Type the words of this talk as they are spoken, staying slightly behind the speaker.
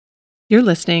You're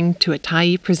listening to a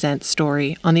Tyee Presents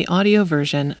story on the audio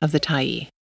version of the Tyee.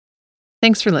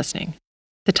 Thanks for listening.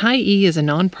 The Tyee is a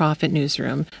nonprofit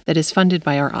newsroom that is funded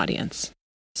by our audience.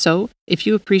 So, if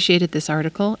you appreciated this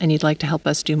article and you'd like to help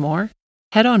us do more,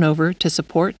 head on over to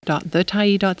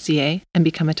support.thetyee.ca and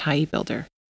become a Tyee builder.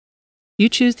 You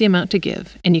choose the amount to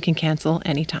give, and you can cancel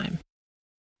anytime.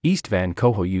 East Van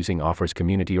Cohousing offers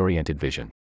community-oriented vision.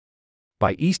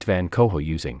 By East Van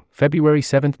Cohousing, February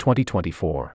 7,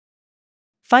 2024.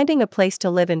 Finding a place to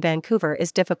live in Vancouver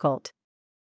is difficult.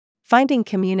 Finding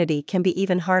community can be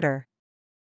even harder.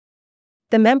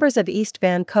 The members of East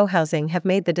Van Cohousing have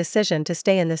made the decision to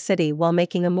stay in the city while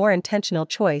making a more intentional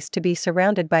choice to be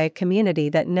surrounded by a community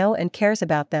that knows and cares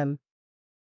about them.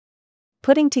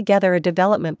 Putting together a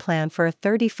development plan for a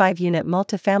 35-unit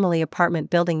multifamily apartment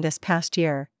building this past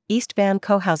year, East Van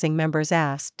Cohousing members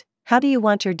asked, "How do you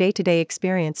want your day-to-day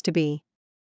experience to be?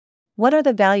 What are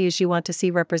the values you want to see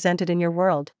represented in your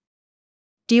world?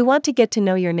 Do you want to get to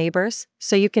know your neighbors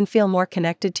so you can feel more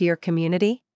connected to your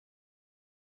community?"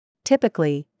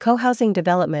 Typically, cohousing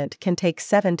development can take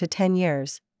 7 to 10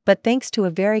 years, but thanks to a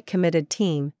very committed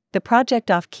team, the project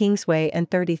off Kingsway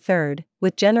and 33rd,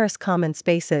 with generous common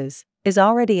spaces, is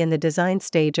already in the design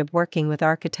stage of working with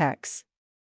architects.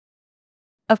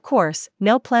 Of course,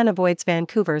 no plan avoids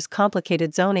Vancouver's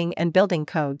complicated zoning and building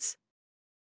codes.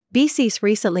 BC's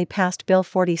recently passed Bill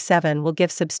 47 will give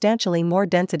substantially more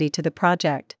density to the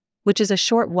project, which is a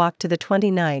short walk to the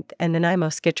 29th and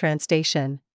Nanaimo-Skitran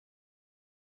station.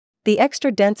 The extra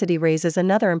density raises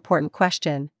another important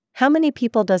question: how many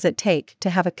people does it take to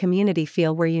have a community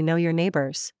feel where you know your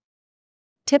neighbors?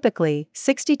 Typically,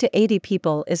 60 to 80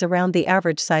 people is around the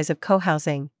average size of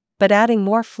cohousing, but adding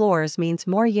more floors means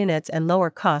more units and lower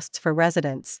costs for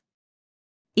residents.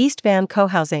 East Van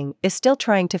Cohousing is still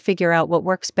trying to figure out what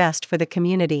works best for the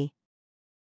community.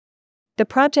 The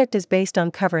project is based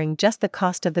on covering just the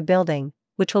cost of the building,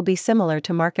 which will be similar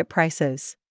to market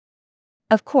prices.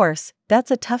 Of course,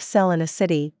 that's a tough sell in a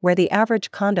city where the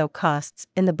average condo costs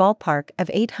in the ballpark of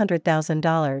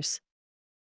 $800,000.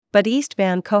 But East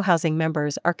Van Cohousing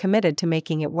members are committed to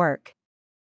making it work.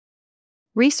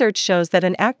 Research shows that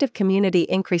an active community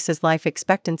increases life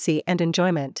expectancy and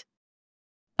enjoyment.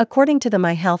 According to the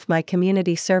My Health My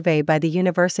Community survey by the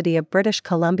University of British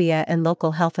Columbia and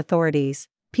local health authorities,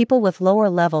 people with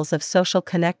lower levels of social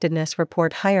connectedness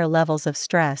report higher levels of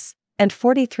stress, and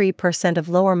 43% of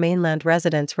Lower Mainland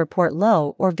residents report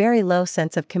low or very low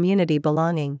sense of community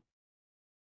belonging.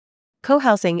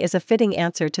 Cohousing is a fitting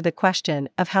answer to the question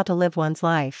of how to live one's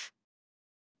life.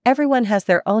 Everyone has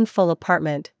their own full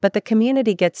apartment, but the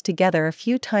community gets together a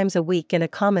few times a week in a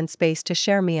common space to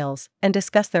share meals and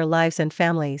discuss their lives and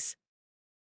families.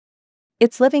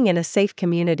 It's living in a safe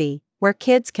community, where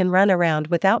kids can run around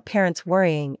without parents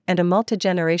worrying and a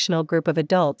multi-generational group of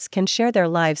adults can share their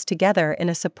lives together in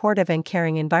a supportive and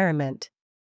caring environment.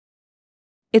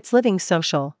 It's living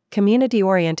social,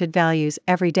 community-oriented values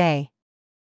every day.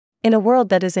 In a world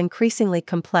that is increasingly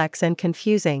complex and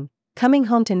confusing, coming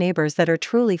home to neighbors that are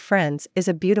truly friends is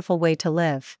a beautiful way to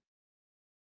live.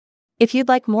 If you'd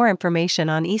like more information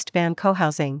on East Van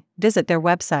Cohousing, visit their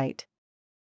website.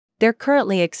 They're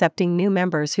currently accepting new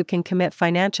members who can commit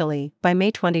financially by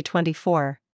May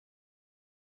 2024.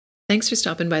 Thanks for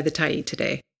stopping by the Tyee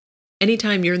today.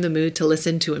 Anytime you're in the mood to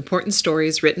listen to important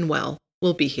stories written well,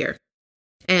 we'll be here.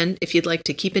 And if you'd like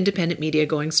to keep independent media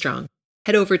going strong,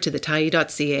 head over to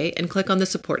thetyee.ca and click on the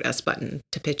Support Us button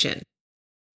to pitch in.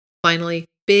 Finally,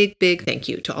 big thank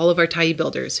you to all of our Tyee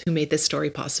builders who made this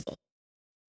story possible.